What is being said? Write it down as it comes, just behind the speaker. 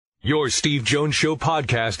Your Steve Jones Show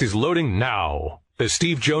podcast is loading now. The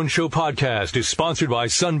Steve Jones Show podcast is sponsored by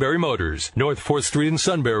Sunbury Motors, North 4th Street in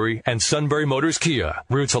Sunbury, and Sunbury Motors Kia,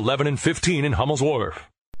 routes 11 and 15 in Hummel's Wharf.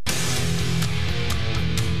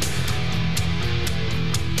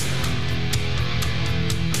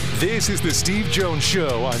 This is the Steve Jones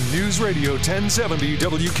Show on News Radio 1070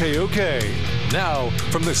 WKOK. Now,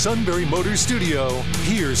 from the Sunbury Motors studio,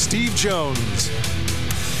 here's Steve Jones.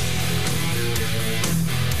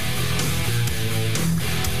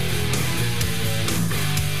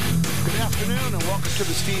 And welcome to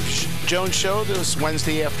the Steve Jones Show this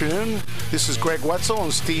Wednesday afternoon. This is Greg Wetzel,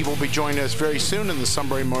 and Steve will be joining us very soon in the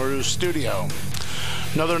Sunbury Motors studio.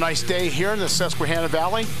 Another nice day here in the Susquehanna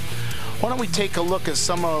Valley. Why don't we take a look at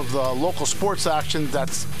some of the local sports action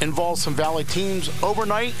that's involved some Valley teams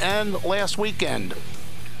overnight and last weekend.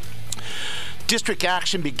 District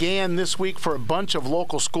action began this week for a bunch of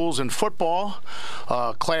local schools in football.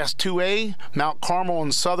 Class 2A, Mount Carmel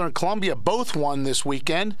and Southern Columbia both won this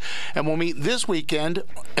weekend, and will meet this weekend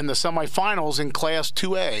in the semifinals in Class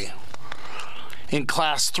 2A. In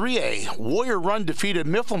Class 3A, Warrior Run defeated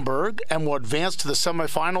Mifflinburg and will advance to the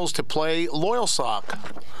semifinals to play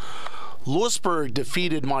Loyalsock. Lewisburg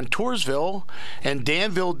defeated Montoursville, and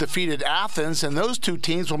Danville defeated Athens, and those two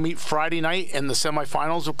teams will meet Friday night in the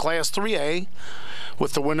semifinals of Class 3A,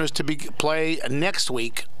 with the winners to play next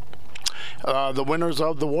week. The winners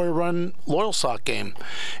of the Warrior Run Loyalsock game.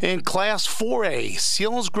 In Class 4A,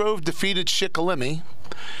 Selinsgrove defeated Shikellamy,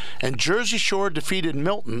 and Jersey Shore defeated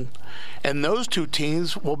Milton, and those two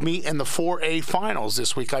teams will meet in the 4A finals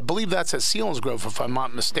this week. I believe that's at Selinsgrove, if I'm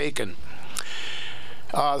not mistaken.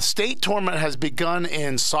 State tournament has begun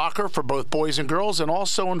in soccer for both boys and girls, and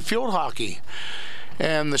also in field hockey.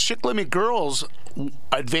 And the Shikellamy girls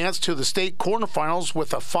advanced to the state quarterfinals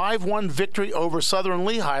with a 5-1 victory over Southern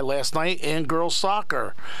Lehigh last night in girls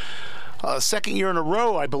soccer. Second year in a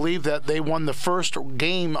row, I believe, that they won the first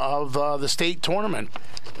game of the state tournament.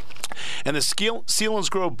 And the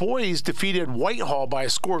Selinsgrove boys defeated Whitehall by a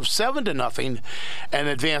score of 7-0 and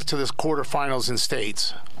advanced to this quarterfinals in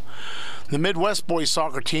states. The Midwest boys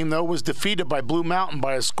soccer team, though, was defeated by Blue Mountain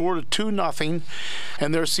by a score of 2-0,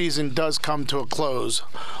 and their season does come to a close,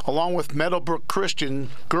 along with Meadowbrook Christian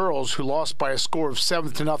girls, who lost by a score of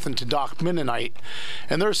 7-0 to Dock Mennonite,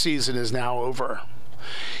 and their season is now over.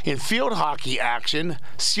 In field hockey action,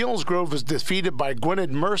 Selinsgrove was defeated by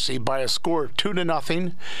Gwynedd Mercy by a score of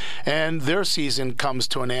 2-0, and their season comes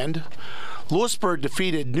to an end. Lewisburg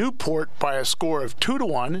defeated Newport by a score of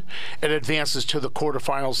 2-1 and advances to the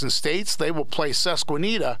quarterfinals in states. They will play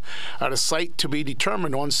Susquehanna at a site to be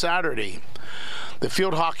determined on Saturday. The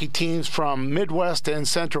field hockey teams from Midwest and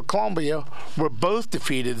Central Columbia were both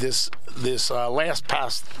defeated this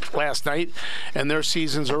last night, and their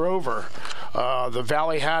seasons are over. The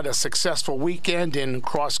Valley had a successful weekend in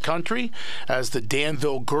cross country as the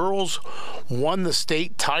Danville girls won the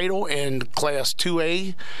state title in Class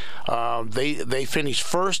 2A. They finished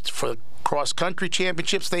first for cross-country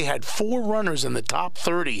championships. They had 4 runners in the top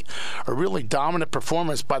 30, a really dominant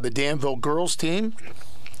performance by the Danville girls team.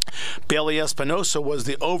 Bailey Espinosa was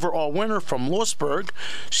the overall winner from Lewisburg.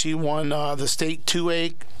 She won the state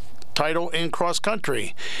 2A title in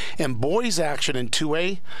cross-country. In boys action in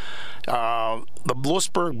 2A, the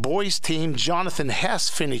Lewisburg boys team, Jonathan Hess,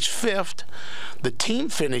 finished 5th. The team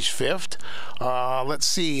finished 5th.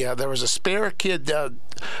 There was a spare kid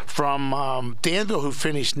from Danville who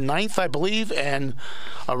finished 9th, I believe, and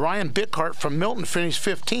Ryan Bickhart from Milton finished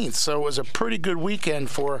 15th. So it was a pretty good weekend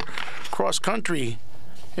for cross-country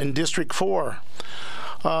in District 4.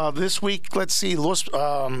 This week,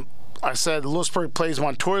 I said Lewisburg plays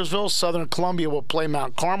Montoursville. Southern Columbia will play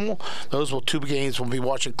Mount Carmel. Those two games we'll be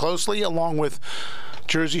watching closely, along with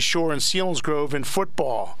Jersey Shore and Selinsgrove in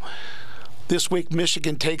football. This week,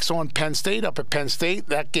 Michigan takes on Penn State up at Penn State.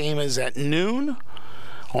 That game is at noon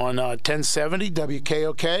on 1070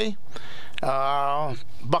 WKOK.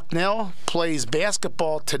 Bucknell plays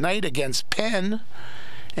basketball tonight against Penn.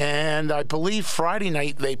 And I believe Friday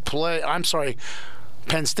night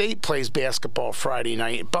Penn State plays basketball Friday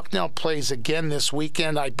night. Bucknell plays again this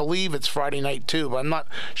weekend. I believe it's Friday night too, but I'm not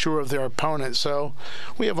sure of their opponent. So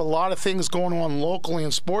we have a lot of things going on locally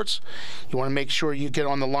in sports. You want to make sure you get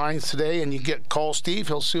on the lines today and you call Steve.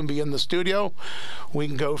 He'll soon be in the studio. We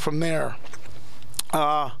can go from there.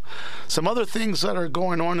 Some other things that are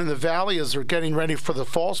going on in the Valley as they're getting ready for the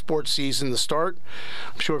fall sports season to start.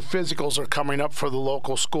 I'm sure physicals are coming up for the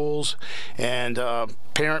local schools and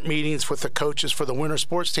parent meetings with the coaches for the winter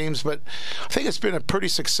sports teams. But I think it's been a pretty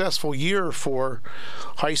successful year for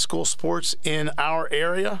high school sports in our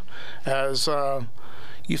area, as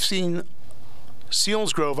you've seen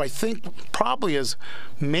Selinsgrove, I think, probably is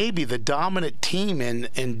maybe the dominant team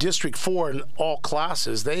in District 4 in all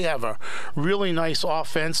classes. They have a really nice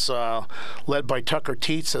offense led by Tucker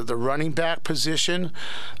Teets at the running back position.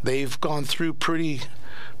 They've gone through pretty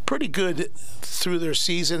good through their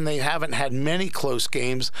season. They haven't had many close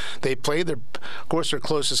games. They played of course, their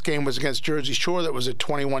closest game was against Jersey Shore. That was a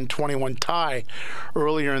 21-21 tie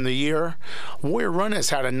earlier in the year. Warrior Run has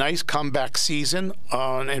had a nice comeback season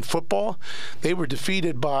in football. They were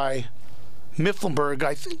defeated by Mifflinburg,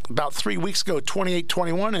 I think, about 3 weeks ago,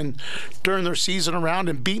 28-21, and during their season around,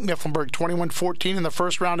 and beat Mifflinburg 21-14 in the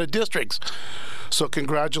first round of districts. So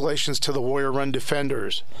congratulations to the Warrior Run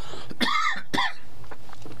defenders.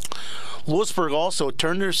 Lewisburg also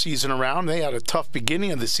turned their season around. They had a tough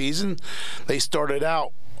beginning of the season. They started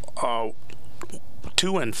out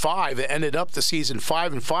 2-5. It ended up the season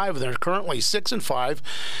 5-5. They're currently 6-5.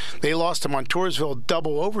 They lost to Montoursville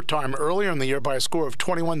double overtime earlier in the year by a score of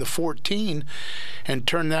 21-14, and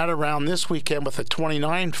turned that around this weekend with a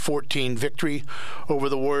 29-14 victory over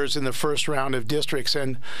the Warriors in the first round of districts.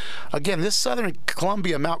 And again, this Southern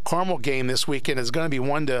Columbia Mount Carmel game this weekend is going to be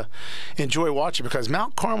one to enjoy watching, because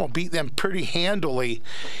Mount Carmel beat them pretty handily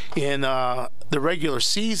in the regular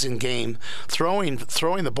season game, throwing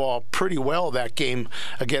the ball pretty well that game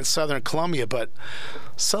against Southern Columbia. But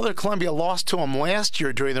Southern Columbia lost to them last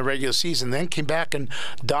year during the regular season, then came back and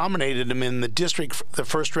dominated them in the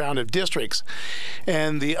first round of districts.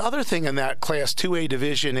 And the other thing in that Class 2A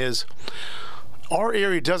division is our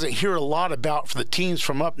area doesn't hear a lot about for the teams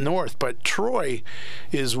from up north, but Troy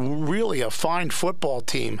is really a fine football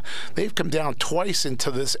team. They've come down twice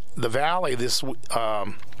into the valley this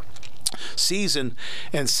season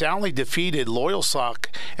and soundly defeated Loyalsock,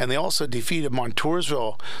 and they also defeated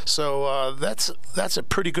Montoursville. So that's a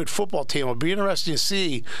pretty good football team. It'll be interesting to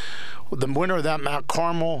see the winner of that Mount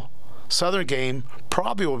Carmel Southern game.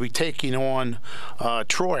 Probably will be taking on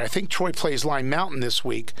Troy. I think Troy plays Line Mountain this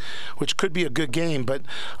week, which could be a good game. But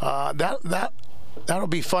that'll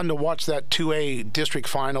be fun to watch that 2A district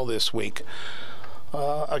final this week.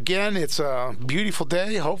 Again, it's a beautiful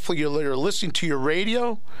day. Hopefully you're listening to your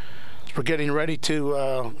radio. We're getting ready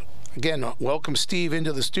to, again, welcome Steve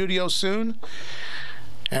into the studio soon.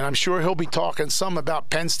 And I'm sure he'll be talking some about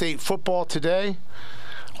Penn State football today.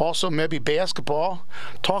 Also, maybe basketball.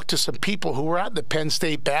 Talked to some people who were at the Penn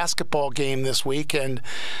State basketball game this week, and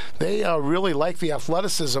they really like the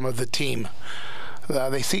athleticism of the team.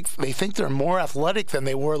 They think they're more athletic than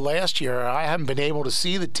they were last year. I haven't been able to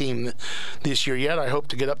see the team this year yet. I hope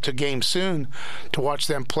to get up to game soon to watch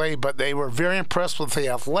them play, but they were very impressed with the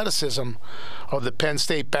athleticism of the Penn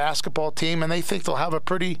State basketball team, and they think they'll have a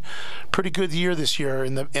pretty good year this year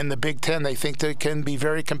in the Big Ten. They think they can be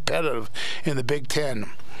very competitive in the Big Ten.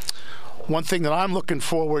 One thing that I'm looking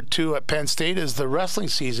forward to at Penn State is the wrestling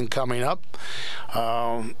season coming up.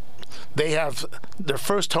 They have their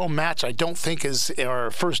first home match, I don't think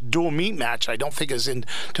or first dual meet match, I don't think is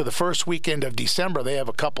to the first weekend of December. They have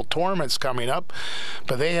a couple tournaments coming up,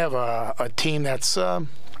 but they have a team that's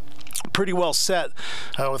pretty well set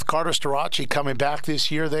with Carter Starachi coming back this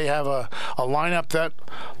year. They have a lineup that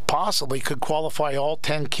possibly could qualify all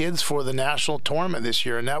 10 kids for the national tournament this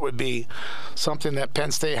year, and that would be something that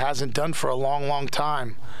Penn State hasn't done for a long, long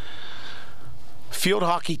time. Field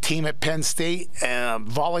hockey team at Penn State,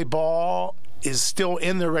 volleyball is still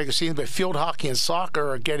in their regular season, but field hockey and soccer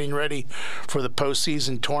are getting ready for the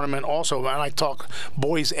postseason tournament. Also, when I talk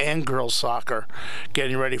boys and girls soccer,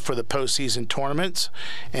 getting ready for the postseason tournaments,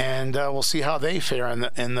 and we'll see how they fare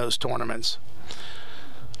in those tournaments.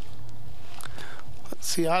 Let's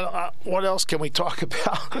see, what else can we talk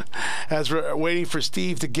about as we're waiting for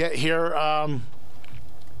Steve to get here?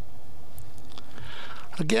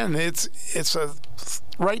 Again,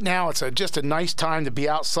 right now it's just a nice time to be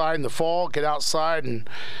outside in the fall. Get outside and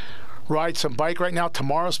ride some bike. Right now,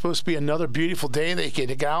 tomorrow's supposed to be another beautiful day. They can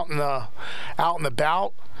get out and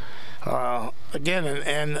about again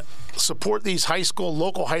and support these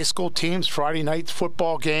local high school teams. Friday night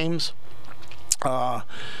football games.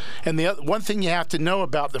 And the one thing you have to know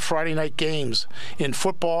about the Friday night games in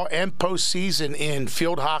football and postseason in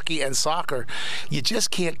field hockey and soccer, you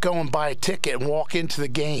just can't go and buy a ticket and walk into the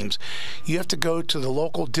games. You have to go to the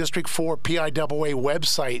local District 4 PIAA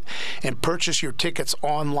website and purchase your tickets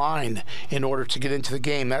online in order to get into the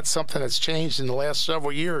game. That's something that's changed in the last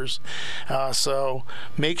several years. So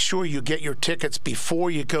make sure you get your tickets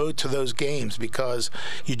before you go to those games, because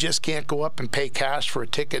you just can't go up and pay cash for a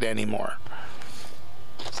ticket anymore.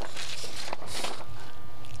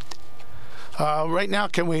 Right now,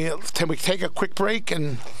 can we take a quick break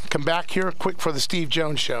and come back here quick for the Steve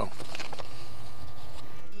Jones Show?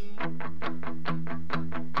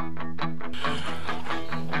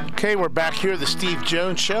 Okay, we're back here at the Steve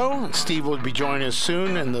Jones Show. Steve will be joining us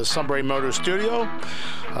soon in the Sunbury Motor Studio.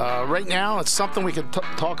 Right now, it's something we could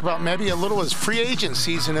talk about maybe a little as free agent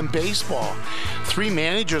season in baseball. 3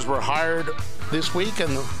 managers were hired this week,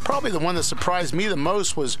 and probably the one that surprised me the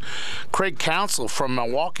most was Craig Counsell from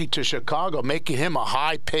Milwaukee to Chicago, making him a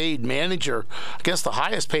high-paid manager. I guess the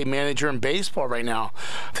highest-paid manager in baseball right now.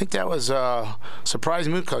 I think that was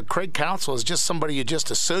surprising me because Craig Counsell is just somebody you just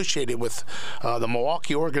associated with the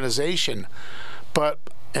Milwaukee organization. But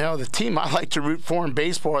the team I like to root for in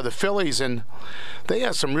baseball are the Phillies, and they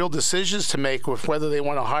have some real decisions to make with whether they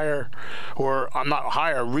want to hire or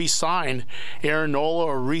re-sign Aaron Nola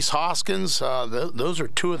or Rhys Hoskins. Those are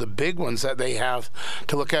 2 of the big ones that they have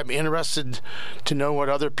to look at. I'm interested to know what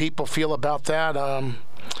other people feel about that.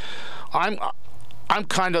 I'm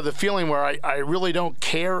kind of the feeling where I really don't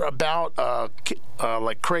care about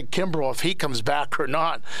like Craig Kimbrell if he comes back or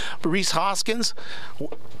not. But Rhys Hoskins,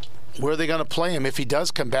 where are they going to play him if he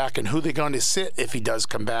does come back, and who are they going to sit if he does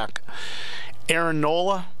come back? Aaron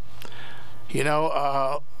Nola,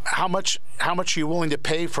 how much are you willing to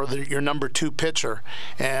pay for your number 2 pitcher?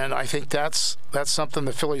 And I think that's something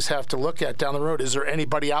the Phillies have to look at down the road. Is there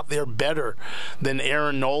anybody out there better than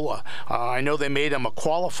Aaron Nola? I know they made him a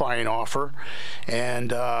qualifying offer,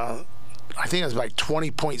 and I think it was like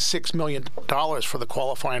 $20.6 million for the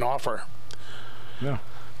qualifying offer. Yeah.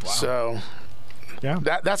 Wow. So yeah,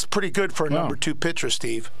 that's pretty good for a number 2 pitcher,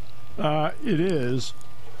 Steve. It is.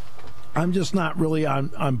 I'm just not really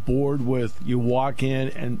on board with you walk in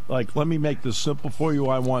and, like, let me make this simple for you.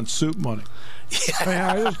 I want soup money.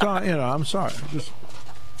 Yeah. I just don't, I'm sorry.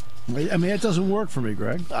 It doesn't work for me,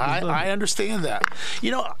 Greg. I understand that.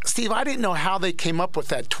 Steve, I didn't know how they came up with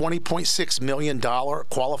that $20.6 million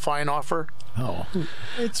qualifying offer. Oh,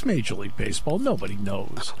 it's Major League Baseball. Nobody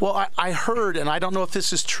knows. Well, I heard, and I don't know if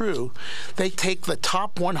this is true, they take the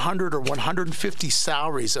top 100 or 150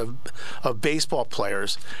 salaries of baseball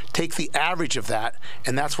players, take the average of that,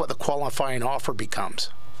 and that's what the qualifying offer becomes.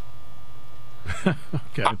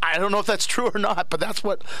 Okay. I don't know if that's true or not, but that's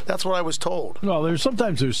what I was told. Well,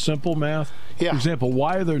 sometimes there's simple math. Yeah. For example,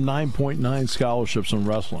 why are there 9.9 scholarships in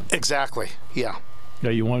wrestling? Exactly. Yeah. Yeah.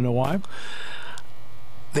 You want to know why?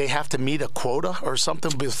 They have to meet a quota or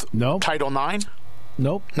something with Title IX?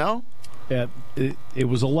 Nope. No? It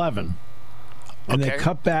was 11. And they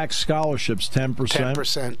cut back scholarships 10%.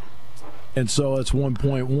 10%. And so it's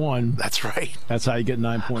 1.1. That's right. That's how you get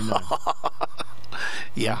 9.9.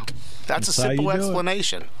 Yeah. That's a simple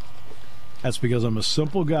explanation. That's because I'm a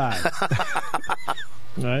simple guy.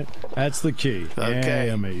 Right? That's the key. Okay.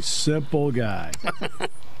 I am a simple guy.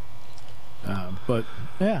 But,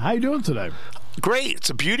 yeah, how you doing today? Great. It's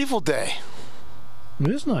a beautiful day. It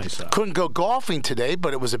is nice out. Couldn't go golfing today,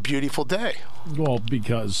 but it was a beautiful day. Well,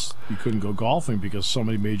 because you couldn't go golfing because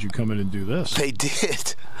somebody made you come in and do this. They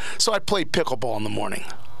did. So I played pickleball in the morning.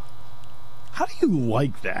 How do you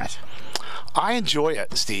like that? I enjoy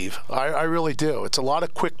it, Steve. I really do. It's a lot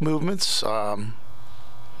of quick movements. I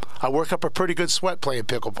work up a pretty good sweat playing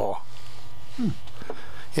pickleball.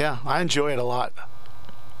 Yeah, I enjoy it a lot.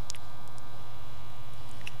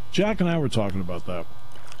 Jack and I were talking about that.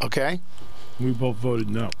 Okay. We both voted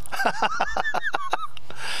no.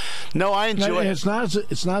 No, I enjoy it. It's not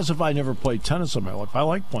as if I never played tennis in my life. I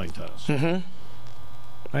like playing tennis.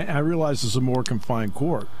 Mm-hmm. I realize it's a more confined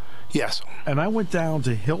court. Yes. And I went down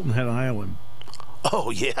to Hilton Head Island. Oh,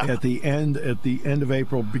 yeah. At the end of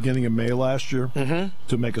April, beginning of May last year,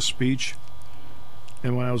 to make a speech.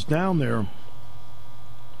 And when I was down there,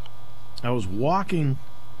 I was walking,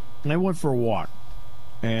 and I went for a walk.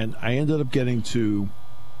 And I ended up getting to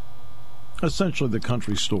essentially the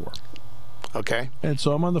country store. Okay. And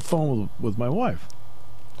so I'm on the phone with my wife.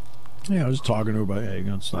 Yeah, I was talking to her about, hey,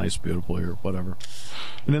 it's nice, beautiful here, whatever.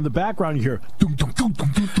 And in the background, you hear, dum, dum, dum,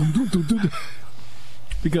 dum, dum, dum, dum, dum, dum.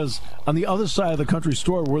 Because on the other side of the country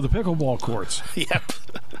store were the pickleball courts. Yep.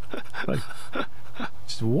 Like,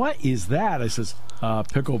 she said, what is that? I says,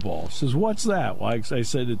 pickleball. She says, what's that? Well, I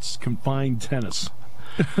said, it's confined tennis.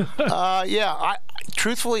 Yeah,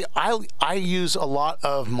 truthfully, I use a lot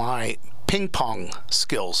of my ping pong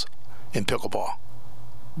skills in pickleball.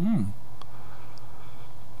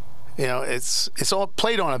 It's all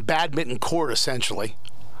played on a badminton court essentially.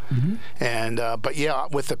 And but yeah,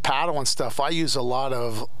 with the paddle and stuff, I use a lot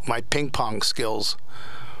of my ping pong skills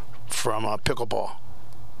from pickleball.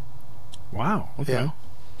 Wow. Okay. Yeah.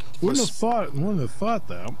 Wouldn't have thought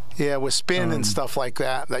that. Yeah, with spin and stuff like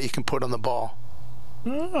that you can put on the ball.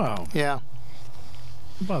 Oh. Yeah.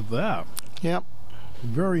 How about that? Yep.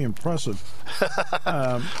 Very impressive.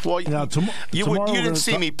 Well, now, you didn't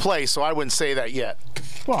see me play, so I wouldn't say that yet.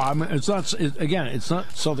 Well, I mean, it's not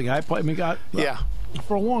something I play. I mean,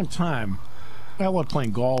 for a long time, I love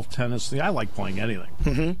playing golf, tennis. I like playing anything.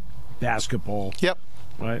 Mm-hmm. Basketball. Yep.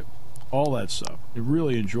 Right? All that stuff. I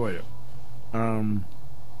really enjoyed it.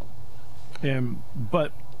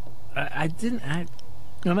 But I didn't.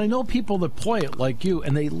 And I know people that play it like you,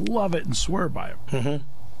 and they love it and swear by it. Mm-hmm.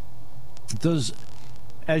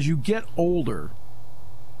 As you get older,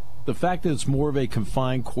 the fact that it's more of a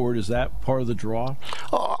confined court, is that part of the draw?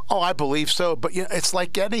 Oh, I believe so. But it's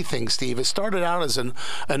like anything, Steve. It started out as an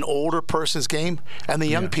older person's game, and the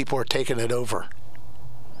young people are taking it over.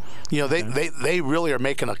 They really are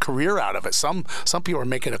making a career out of it. Some people are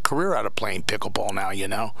making a career out of playing pickleball now.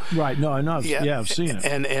 Right. No, I know. Yeah, I've seen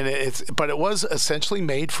it. But it was essentially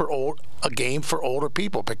made for a game for older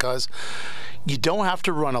people because you don't have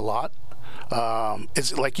to run a lot.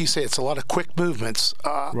 It's like you say, it's a lot of quick movements.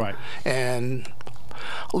 Right. And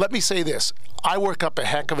let me say this: I work up a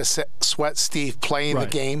heck of a sweat, Steve, playing the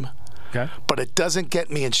game. Okay. But it doesn't get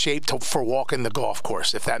me in shape for walking the golf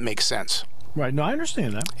course, if that makes sense. Right. No, I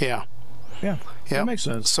understand that. Yeah. That makes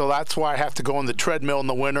sense. So that's why I have to go on the treadmill in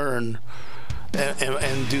the winter and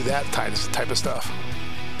do that type of stuff.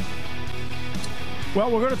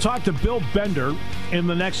 Well, we're going to talk to Bill Bender in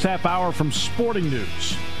the next half hour from Sporting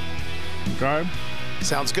News. Okay?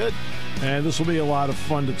 Sounds good. And this will be a lot of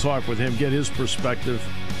fun to talk with him, get his perspective.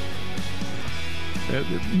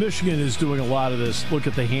 Michigan is doing a lot of this look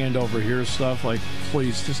at the hand over here stuff. Like,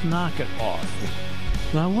 please, just knock it off.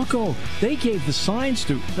 Now, look, they gave the signs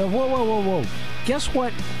to. Now, whoa. Guess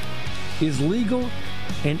what is legal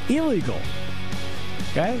and illegal?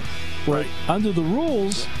 Okay? Well, under the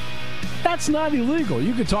rules, that's not illegal.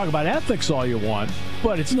 You can talk about ethics all you want,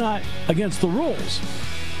 but it's not against the rules.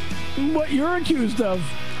 What you're accused of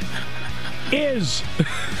is.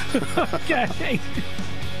 Okay.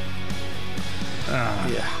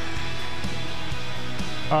 Yeah.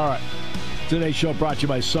 All right. Today's show brought to you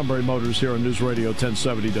by Sunbury Motors here on News Radio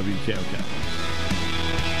 1070 WKOK.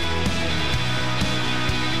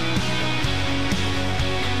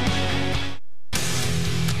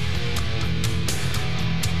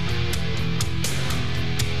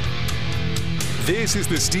 This is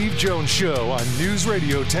the Steve Jones Show on News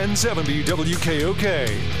Radio 1070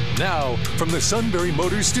 WKOK. Now, from the Sunbury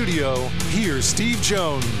Motors Studio, here's Steve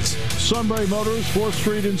Jones. Sunbury Motors, 4th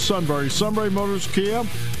Street in Sunbury. Sunbury Motors Kia,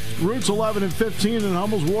 routes 11 and 15 in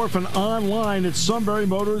Hummel's Wharf, and online at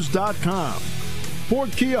sunburymotors.com.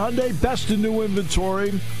 Ford, Kia, Hyundai, best in new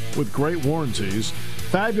inventory with great warranties.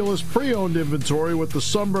 Fabulous pre-owned inventory with the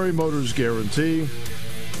Sunbury Motors guarantee.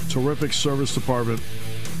 Terrific service department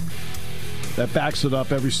that backs it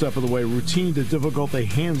up every step of the way. Routine to difficult, they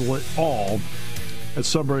handle it all at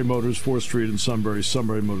Sunbury Motors, 4th Street in Sunbury.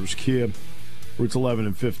 Sunbury Motors Kia, routes 11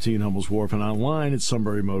 and 15, Hummel's Wharf, and online at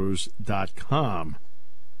sunburymotors.com.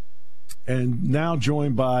 And now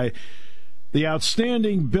joined by the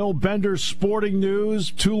outstanding Bill Bender, Sporting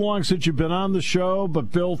News. Too long since you've been on the show,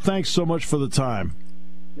 but Bill, thanks so much for the time.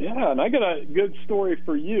 Yeah, and I got a good story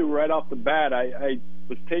for you right off the bat. I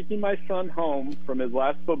was taking my son home from his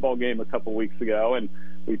last football game a couple weeks ago, and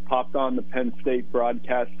we popped on the Penn State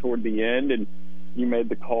broadcast toward the end, and you made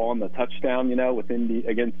the call on the touchdown,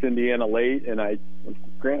 against Indiana late, and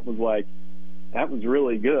Grant was like, that was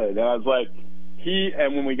really good. And I was like,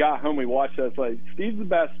 and when we got home, we watched it. I was like, Steve's the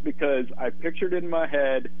best because I pictured in my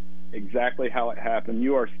head exactly how it happened.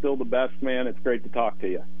 You are still the best, man. It's great to talk to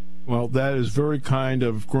you. Well, that is very kind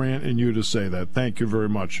of Grant and you to say that. Thank you very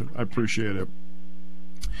much. I appreciate it.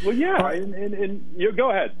 Well, yeah, right. and you go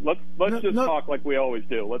ahead. Let's talk like we always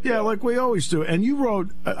do. Like we always do. And you wrote,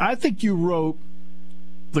 I think you wrote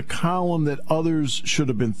the column that others should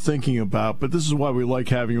have been thinking about, but this is why we like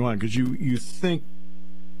having you on, because you think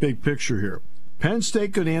big picture here. Penn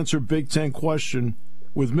State could answer Big Ten question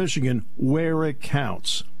with Michigan where it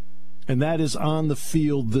counts. And that is on the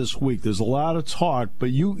field this week. There's a lot of talk, but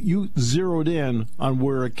you zeroed in on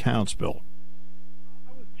where it counts, Bill.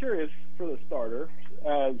 I was curious for the starter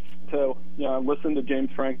as to, I listened to James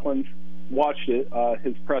Franklin's, watched it,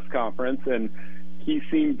 his press conference, and he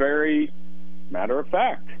seemed very matter of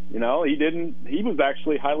fact. He was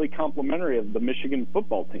actually highly complimentary of the Michigan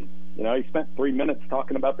football team. He spent 3 minutes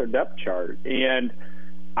talking about their depth chart, and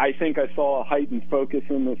I think I saw a heightened focus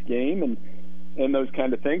in this game and those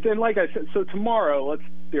kind of things. And like I said, so tomorrow, let's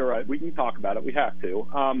theorize. We can talk about it. We have to.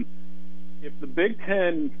 If the Big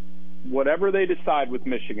Ten, whatever they decide with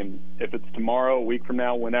Michigan, if it's tomorrow, a week from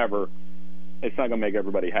now, whenever, it's not going to make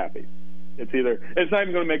everybody happy. It's not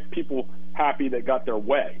even going to make people happy that got their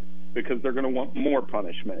way, because they're going to want more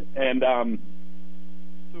punishment. And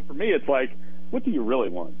so for me, it's like, what do you really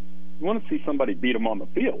want? You want to see somebody beat them on the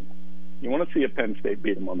field. You want to see a Penn State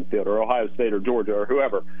beat them on the field, or Ohio State or Georgia or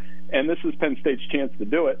whoever. And this is Penn State's chance to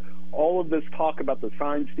do it. All of this talk about the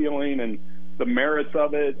sign stealing and the merits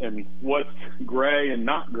of it and what's gray and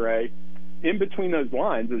not gray, in between those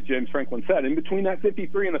lines, as James Franklin said, in between that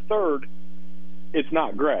 53 and the third, it's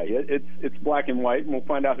not gray. It's black and white, and we'll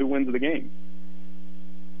find out who wins the game.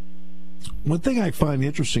 One thing I find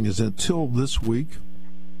interesting is that until this week,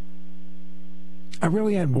 I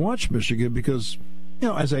really hadn't watched Michigan because,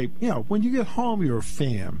 when you get home, you're a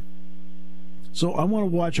fan. So I want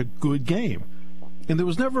to watch a good game. And there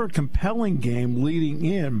was never a compelling game leading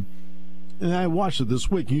in. And I watched it this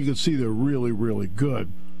week, and you can see they're really, really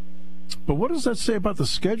good. But what does that say about the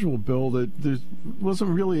schedule, Bill, that there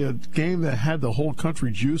wasn't really a game that had the whole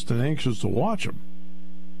country juiced and anxious to watch them?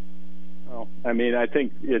 Well, I mean, I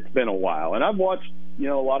think it's been a while. And I've watched, a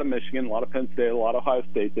lot of Michigan, a lot of Penn State, a lot of Ohio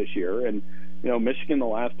State this year. And, Michigan the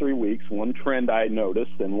last 3 weeks, one trend I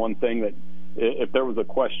noticed, and one thing that if there was a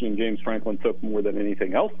question James Franklin took more than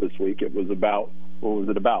anything else this week, it was about, what was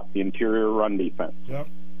it about? The interior run defense. Yep.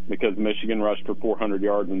 Because Michigan rushed for 400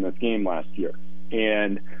 yards in this game last year.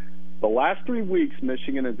 And the last 3 weeks,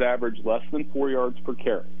 Michigan has averaged less than 4 yards per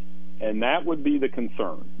carry. And that would be the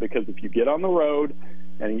concern, because if you get on the road,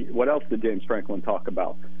 and what else did James Franklin talk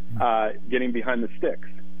about? Getting behind the sticks.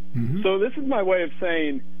 Mm-hmm. So this is my way of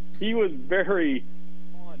saying he was very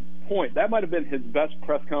on point. That might have been his best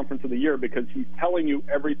press conference of the year, because he's telling you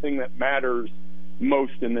everything that matters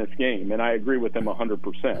most in this game, and I agree with him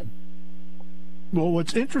 100%. Well,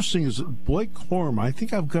 what's interesting is that Blake Corum, I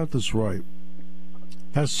think I've got this right,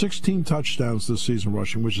 has 16 touchdowns this season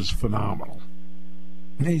rushing, which is phenomenal.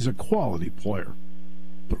 And he's a quality player.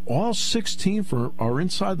 But all 16 are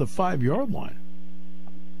inside the 5-yard line.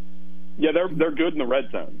 Yeah, they're good in the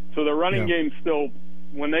red zone. So their running game still,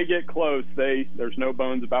 when they get close, there's no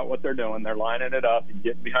bones about what they're doing. They're lining it up and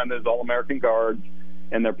getting behind those All-American guards,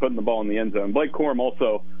 and they're putting the ball in the end zone. Blake Corum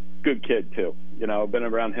also, good kid too. Been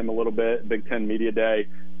around him a little bit, Big Ten Media Day.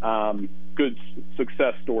 Good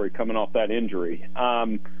success story coming off that injury.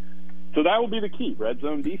 So that will be the key, red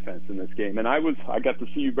zone defense in this game. And I got to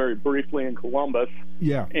see you very briefly in Columbus.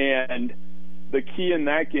 Yeah. And the key in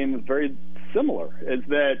that game was very similar, is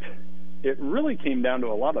that it really came down to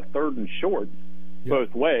a lot of third and shorts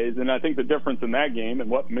both ways. And I think the difference in that game and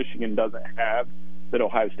what Michigan doesn't have that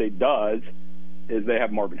Ohio State does is they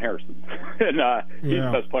have Marvin Harrison. And he's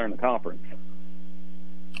the best player in the conference.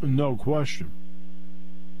 No question.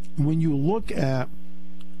 When you look at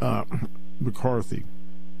McCarthy,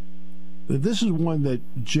 this is one that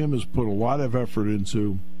Jim has put a lot of effort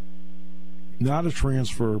into, not a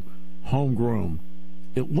transfer, homegrown.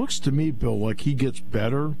 It looks to me, Bill, like he gets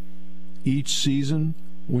better each season.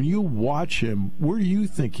 When you watch him, where do you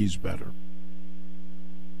think he's better?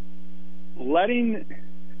 Knowing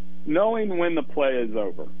when the play is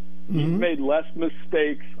over. Mm-hmm. He's made less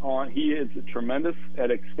mistakes he is tremendous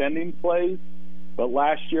at extending plays, but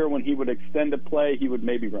last year when he would extend a play, he would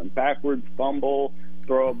maybe run backwards, fumble,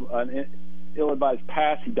 throw an ill-advised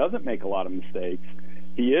pass. He doesn't make a lot of mistakes.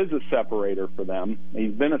 He is a separator for them.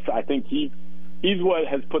 I think he's what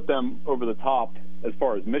has put them over the top as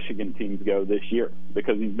far as Michigan teams go this year,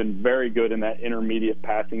 because he's been very good in that intermediate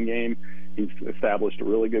passing game. He's established a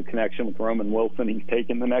really good connection with Roman Wilson. He's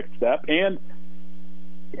taken the next step. And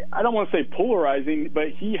I don't want to say polarizing, but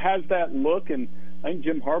he has that look, and I think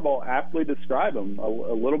Jim Harbaugh aptly described him, a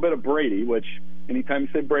little bit of Brady, which anytime you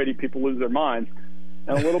say Brady, people lose their minds,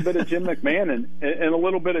 and a little bit of Jim McMahon and a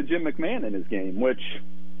little bit of Jim McMahon in his game, which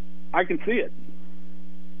I can see it.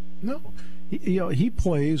 No. He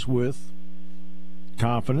plays with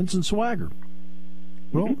confidence and swagger.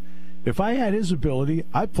 Well, if I had his ability,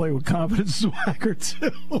 I'd play with confidence and swagger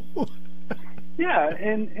too. Yeah,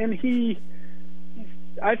 and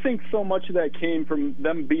I think so much of that came from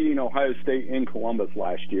them beating Ohio State in Columbus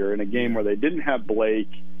last year in a game where they didn't have Blake.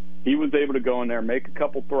 He was able to go in there, make a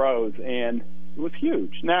couple throws, and it was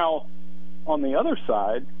huge. Now, on the other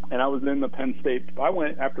side, and I was in the Penn State,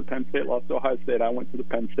 after Penn State lost to Ohio State, I went to the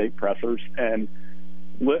Penn State pressers, and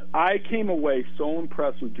I came away so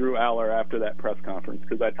impressed with Drew Aller after that press conference,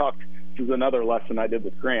 because this is another lesson I did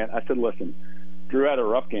with Grant. I said, listen, Drew had a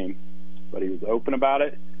rough game, but he was open about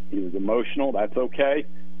it. He was emotional. That's okay.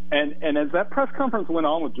 And as that press conference went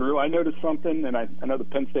on with Drew, I noticed something, and I know the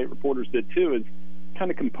Penn State reporters did too, is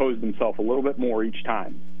kind of composed himself a little bit more each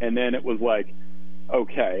time. And then it was like,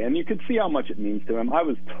 okay. And you could see how much it means to him. I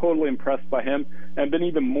was totally impressed by him, and been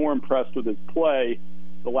even more impressed with his play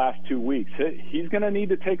the last 2 weeks. He's going to need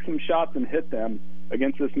to take some shots and hit them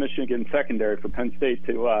against this Michigan secondary for Penn State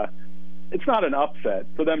to it's not an upset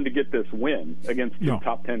for them to get this win against two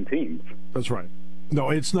top 10 teams. That's right. No,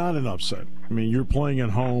 it's not an upset. I mean, you're playing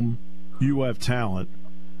at home. You have talent.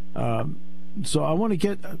 So I want to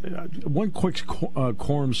get one quick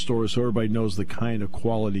Corum story so everybody knows the kind of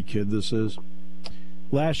quality kid this is.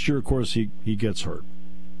 Last year, of course, he gets hurt.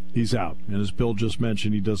 He's out. And as Bill just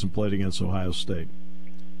mentioned, he doesn't play against Ohio State.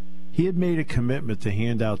 He had made a commitment to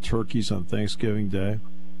hand out turkeys on Thanksgiving Day.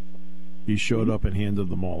 He showed up and handed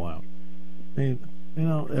them all out.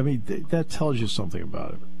 That tells you something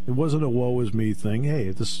about it. It wasn't a woe is me thing. Hey,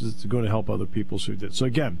 this is going to help other people who did. So,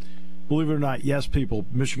 again, believe it or not, yes, people,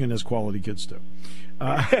 Michigan has quality kids too.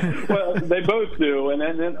 Well, they both do. And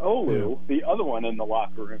then Olu, the other one in the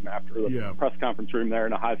locker room after the press conference room there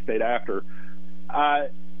in Ohio State after,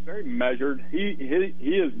 very measured. He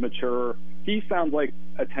is mature. He sounds like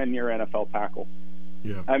a 10-year NFL tackle.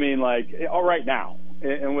 Yeah. I mean, all right now.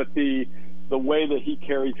 And with the way that he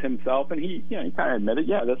carries himself, and he kind of admitted,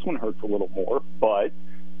 this one hurts a little more, but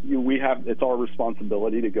it's our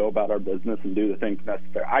responsibility to go about our business and do the things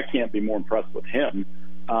necessary. I can't be more impressed with him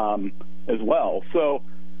as well. So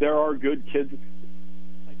there are good kids.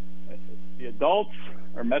 The adults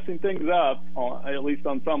are messing things up, at least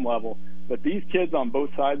on some level, but these kids on both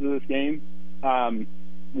sides of this game,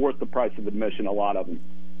 worth the price of admission, a lot of them.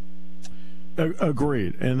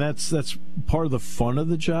 Agreed. And that's part of the fun of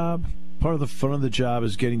the job. Part of the fun of the job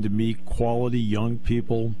is getting to meet quality young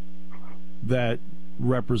people that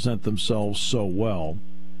represent themselves so well.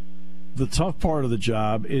 The tough part of the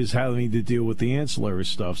job is having to deal with the ancillary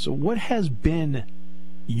stuff. So what has been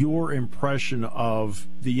your impression of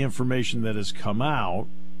the information that has come out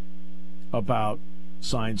about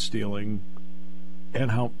sign stealing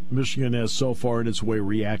and how Michigan has so far in its way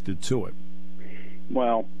reacted to it?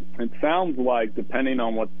 Well, it sounds like, depending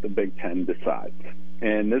on what the Big Ten decides,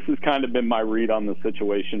 and this has kind of been my read on the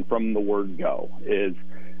situation from the word go, is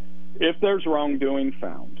if there's wrongdoing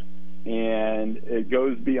found and it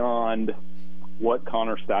goes beyond what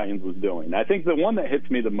Connor Stallions was doing. I think the one that hits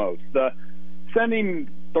me the most, the sending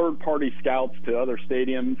third-party scouts to other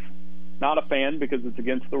stadiums, not a fan because it's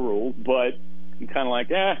against the rules, but I'm kind of like,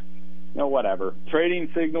 whatever. Trading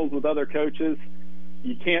signals with other coaches,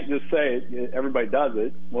 you can't just say everybody does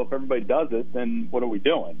it. Well, if everybody does it, then what are we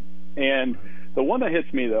doing? And the one that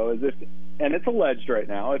hits me, though, is and it's alleged right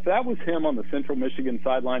now, if that was him on the Central Michigan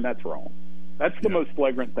sideline, that's wrong. That's the most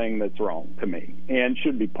flagrant thing that's wrong to me and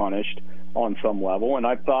should be punished on some level. And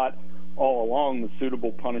I've thought all along the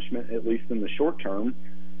suitable punishment, at least in the short term,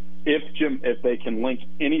 if they can link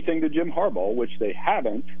anything to Jim Harbaugh, which they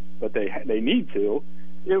haven't, but they need to,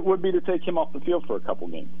 it would be to take him off the field for a couple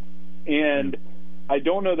games. And I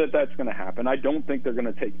don't know that that's going to happen. I don't think they're going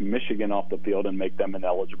to take Michigan off the field and make them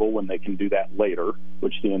ineligible when they can do that later,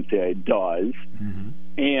 which the NCAA does.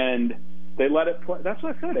 Mm-hmm. And they let it play. That's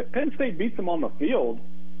what I said. If Penn State beats them on the field,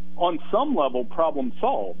 on some level, problem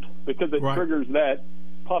solved, because it triggers that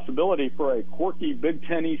possibility for a quirky Big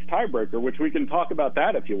Ten East tiebreaker, which we can talk about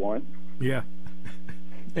that if you want. Yeah,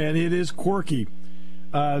 and it is quirky.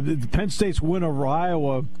 The Penn State's win over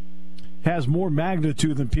Iowa has more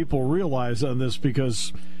magnitude than people realize on this,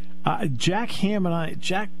 because Jack and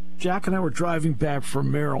I were driving back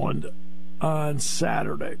from Maryland on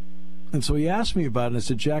Saturday. And so he asked me about it, and I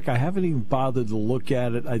said, Jack, I haven't even bothered to look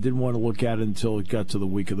at it. I didn't want to look at it until it got to the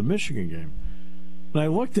week of the Michigan game. And I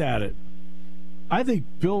looked at it. I think,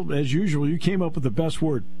 Bill, as usual, you came up with the best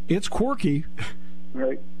word. It's quirky.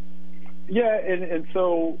 Right. Yeah, and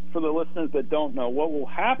so for the listeners that don't know, what will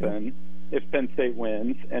happen if Penn State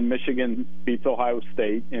wins and Michigan beats Ohio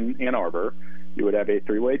State in Ann Arbor, you would have a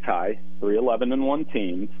three-way tie, 3 11-1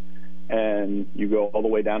 teams, and you go all the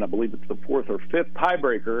way down, I believe it's the 4th or 5th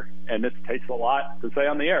tiebreaker, and this takes a lot to say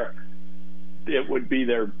on the air. It would be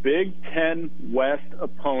their Big Ten West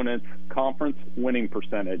opponent's conference winning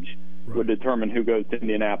percentage would determine who goes to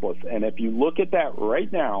Indianapolis. And if you look at that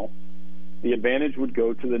right now, the advantage would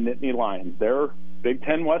go to the Nittany Lions. Their Big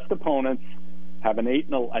Ten West opponents have an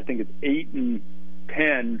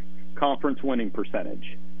 8-10 conference winning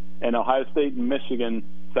percentage, and Ohio State and Michigan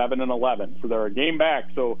 7-11. So they're a game back.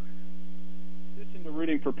 So in addition to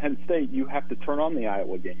rooting for Penn State, you have to turn on the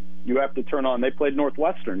Iowa game. You have to turn on. They played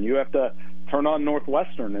Northwestern. You have to turn on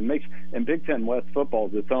Northwestern and Big Ten West football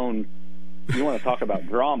is its own. You want to talk about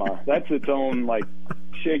drama? That's its own. Like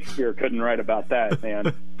Shakespeare couldn't write about that,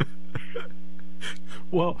 man.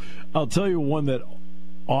 Well, I'll tell you one that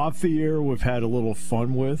off the air we've had a little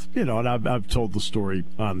fun with, and I've told the story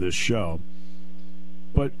on this show,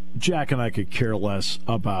 but Jack and I could care less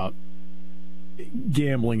about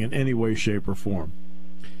gambling in any way, shape, or form.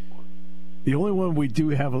 The only one we do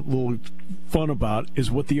have a little fun about is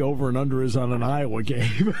what the over and under is on an Iowa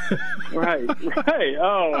game. Right.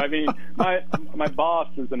 Oh, I mean, my boss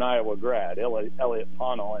is an Iowa grad, Elliot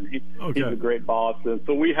Ponnell, and he's a great boss. And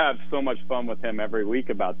so we have so much fun with him every week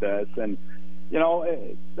about this. And,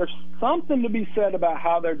 there's something to be said about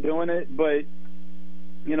how they're doing it, but,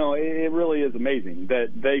 it really is amazing that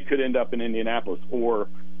they could end up in Indianapolis, or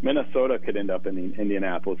Minnesota could end up in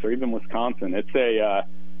Indianapolis, or even Wisconsin. It's a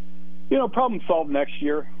problem solved next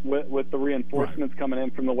year with the reinforcements coming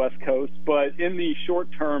in from the West Coast. But in the short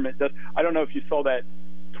term, it does. I don't know if you saw that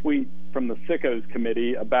tweet from the Sickos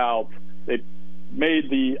committee about they made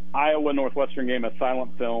the Iowa Northwestern game a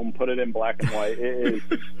silent film, put it in black and white. It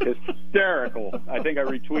is hysterical. I think I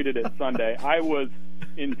retweeted it Sunday. I was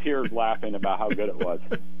in tears laughing about how good it was.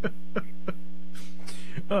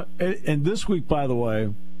 And this week, by the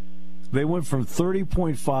way, they went from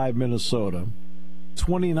 30.5 Minnesota,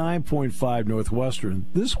 29.5 Northwestern.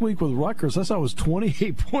 This week with Rutgers, I saw it was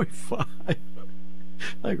 28.5.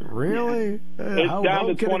 Like, really? It's down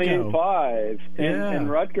to 28.5. And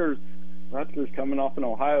Rutgers coming off an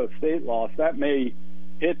Ohio State loss, that may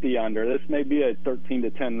hit the under. This may be a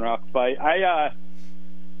 13-10 rock fight.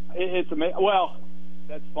 It's amazing. Well,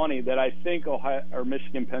 that's funny that I think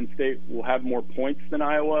Michigan Penn State will have more points than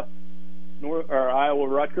Iowa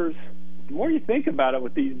Rutgers. The more you think about it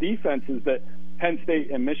with these defenses that Penn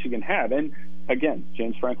State and Michigan have, and again,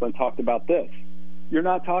 James Franklin talked about this. You're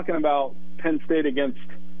not talking about Penn State against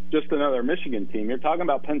just another Michigan team. You're talking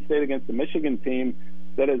about Penn State against a Michigan team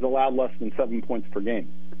that has allowed less than 7 points per game.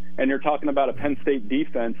 And you're talking about a Penn State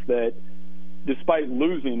defense that, despite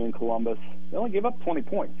losing in Columbus, they only gave up 20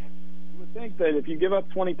 points. You would think that if you give up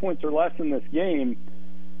 20 points or less in this game,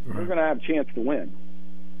 you're going to have a chance to win.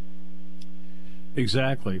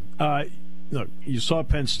 Exactly. Look, you saw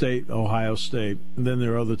Penn State, Ohio State, and then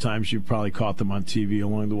there are other times you probably caught them on TV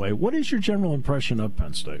along the way. What is your general impression of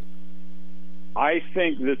Penn State? I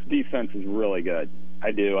think this defense is really good.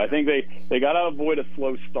 I do. I think they got to avoid a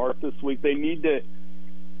slow start this week. They need to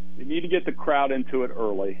get the crowd into it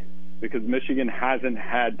early, because Michigan hasn't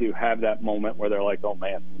had to have that moment where they're like, oh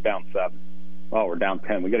man, we're down 7. Oh, we're down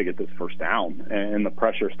 10. We got to get this first down, and the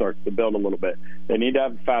pressure starts to build a little bit. They need to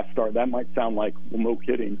have a fast start. That might sound like, well, no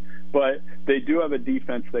kidding, but they do have a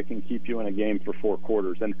defense that can keep you in a game for 4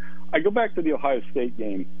 quarters. And I go back to the Ohio State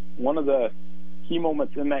game. One of the key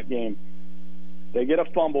moments in that game, they get a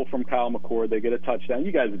fumble from Kyle McCord. They get a touchdown.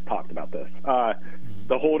 You guys have talked about this.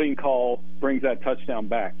 The holding call brings that touchdown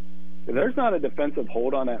back. If there's not a defensive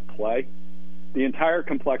hold on that play, the entire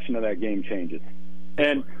complexion of that game changes.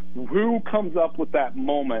 And who comes up with that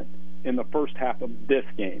moment in the first half of this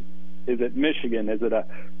game? Is it Michigan? Is it a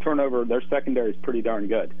turnover? Their secondary is pretty darn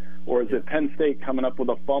good. Or is it Penn State coming up with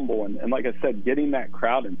a fumble? And like I said, getting that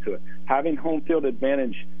crowd into it. Having home field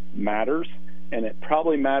advantage matters, and it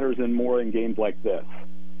probably matters in more in games like this.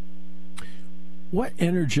 What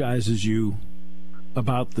energizes you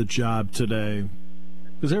about the job today?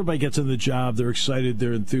 Because everybody gets in the job, they're excited,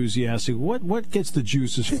 they're enthusiastic. What gets the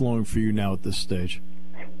juices flowing for you now at this stage?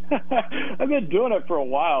 I've been doing it for a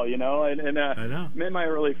while, and I know. I'm in my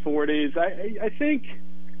early 40s. I think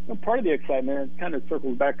part of the excitement kind of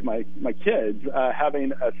circles back to my kids,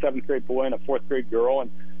 having a 7th grade boy and a 4th grade girl,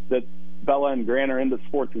 and that Bella and Grant are into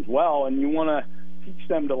sports as well, and you want to teach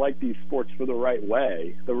them to like these sports for the right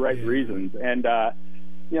way, the right reasons. And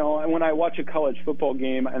when I watch a college football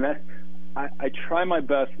game, and I try my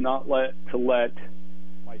best not to let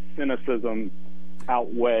my cynicism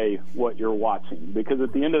outweigh what you're watching, because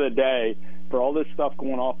at the end of the day, for all this stuff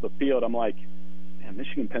going off the field, I'm like, man,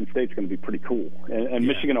 Michigan Penn State's going to be pretty cool, and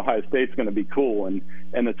Michigan Ohio State's going to be cool, and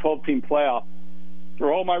the 12-team playoff,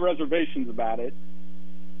 for all my reservations about it,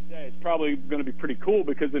 it's probably going to be pretty cool,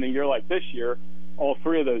 because in a year like this year, all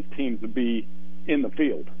 3 of those teams would be in the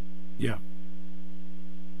field.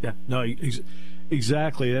 No,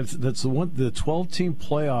 exactly. That's the one. The 12-team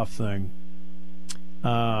playoff thing.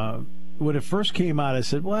 When it first came out, I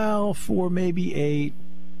said, well, 4, maybe 8,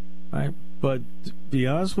 right? But to be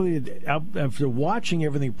honest with you, after watching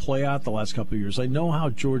everything play out the last couple of years, I know how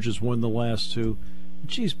Georgia's won the last 2.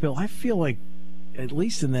 Geez, Bill, I feel like at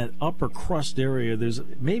least in that upper crust area, there's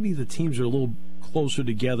maybe the teams are a little closer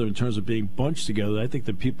together in terms of being bunched together. I think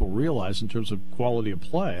that people realize in terms of quality of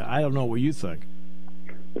play. I don't know what you think.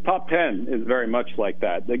 The top 10 is very much like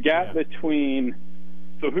that. The gap between,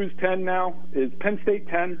 so who's 10 now? Is Penn State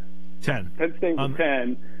 10? 10. Penn State was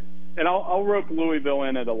 10. And I'll rope Louisville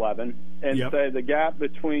in at 11 and say the gap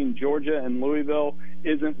between Georgia and Louisville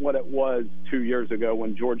isn't what it was 2 years ago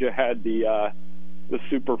when Georgia had the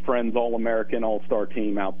Super Friends All-American All-Star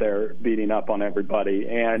team out there beating up on everybody.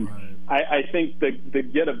 And I think the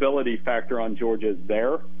gettability factor on Georgia is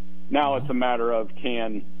there. Now it's a matter of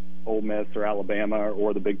can Ole Miss or Alabama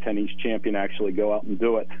or the Big Ten East champion actually go out and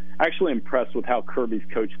do it. Actually impressed with how Kirby's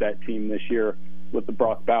coached that team this year with the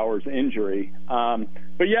Brock Bowers injury.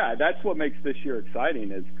 But yeah, that's what makes this year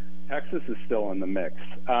exciting is Texas is still in the mix.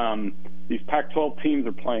 These Pac-12 teams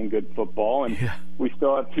are playing good football, and we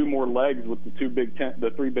still have two more legs with the three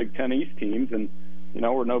Big Ten East teams, and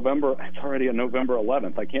we're November. It's already a November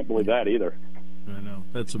 11th. I can't believe that either. I know,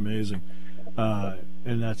 that's amazing, and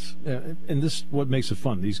this what makes it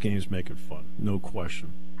fun. These games make it fun, no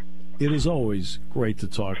question. It is always great to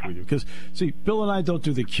talk with you because, see, Bill and I don't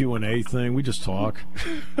do the Q&A thing. We just talk.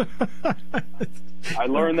 I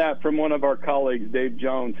learned that from one of our colleagues, Dave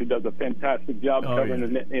Jones, who does a fantastic job covering the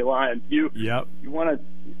Nittany Lions. You want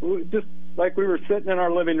to, just like we were sitting in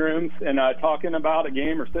our living rooms and talking about a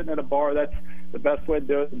game or sitting at a bar, that's the best way to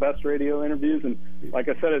do it, the best radio interviews. And like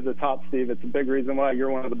I said at the top, Steve, it's a big reason why you're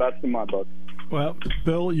one of the best in my book. Well,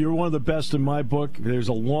 Bill, you're one of the best in my book. There's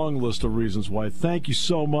a long list of reasons why. Thank you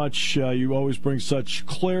so much. You always bring such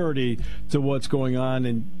clarity to what's going on,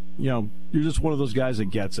 and you're just one of those guys that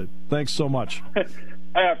gets it. Thanks so much.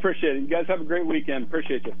 I appreciate it. You guys have a great weekend.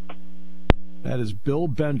 Appreciate you. That is Bill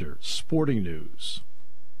Bender, Sporting News.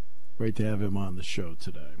 Great to have him on the show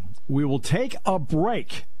today. We will take a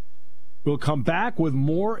break. We'll come back with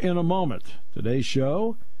more in a moment. Today's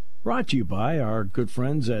show brought to you by our good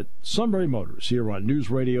friends at Sunbury Motors here on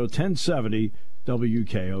News Radio 1070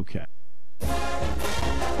 WKOK.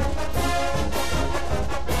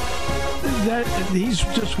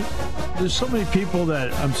 There's so many people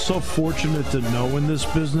that I'm so fortunate to know in this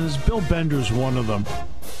business. Bill Bender's one of them.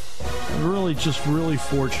 Really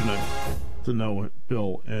fortunate to know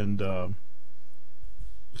Bill. And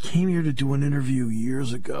he came here to do an interview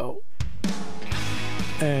years ago.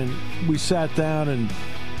 And we sat down and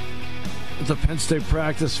at the Penn State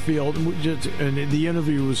practice field, and the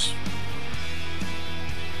interview was,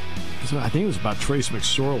 I think it was about Trace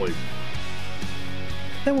McSorley.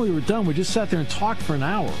 Then when we were done, we just sat there and talked for an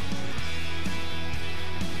hour.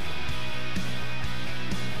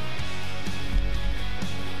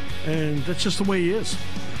 And that's just the way he is.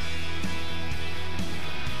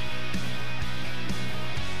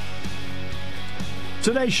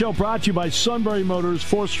 Today's show brought to you by Sunbury Motors,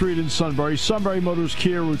 4th Street in Sunbury. Sunbury Motors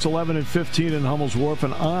Kia, routes 11 and 15 in Hummel's Wharf,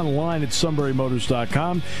 and online at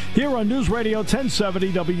sunburymotors.com. Here on News Radio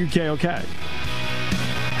 1070 WKOK.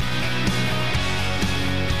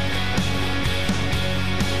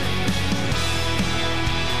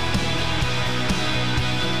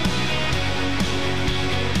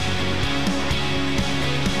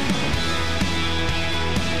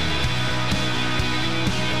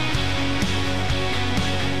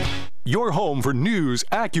 Your home for news,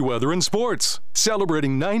 AccuWeather, and sports.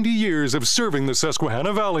 Celebrating 90 years of serving the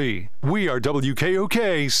Susquehanna Valley. We are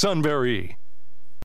WKOK Sunbury.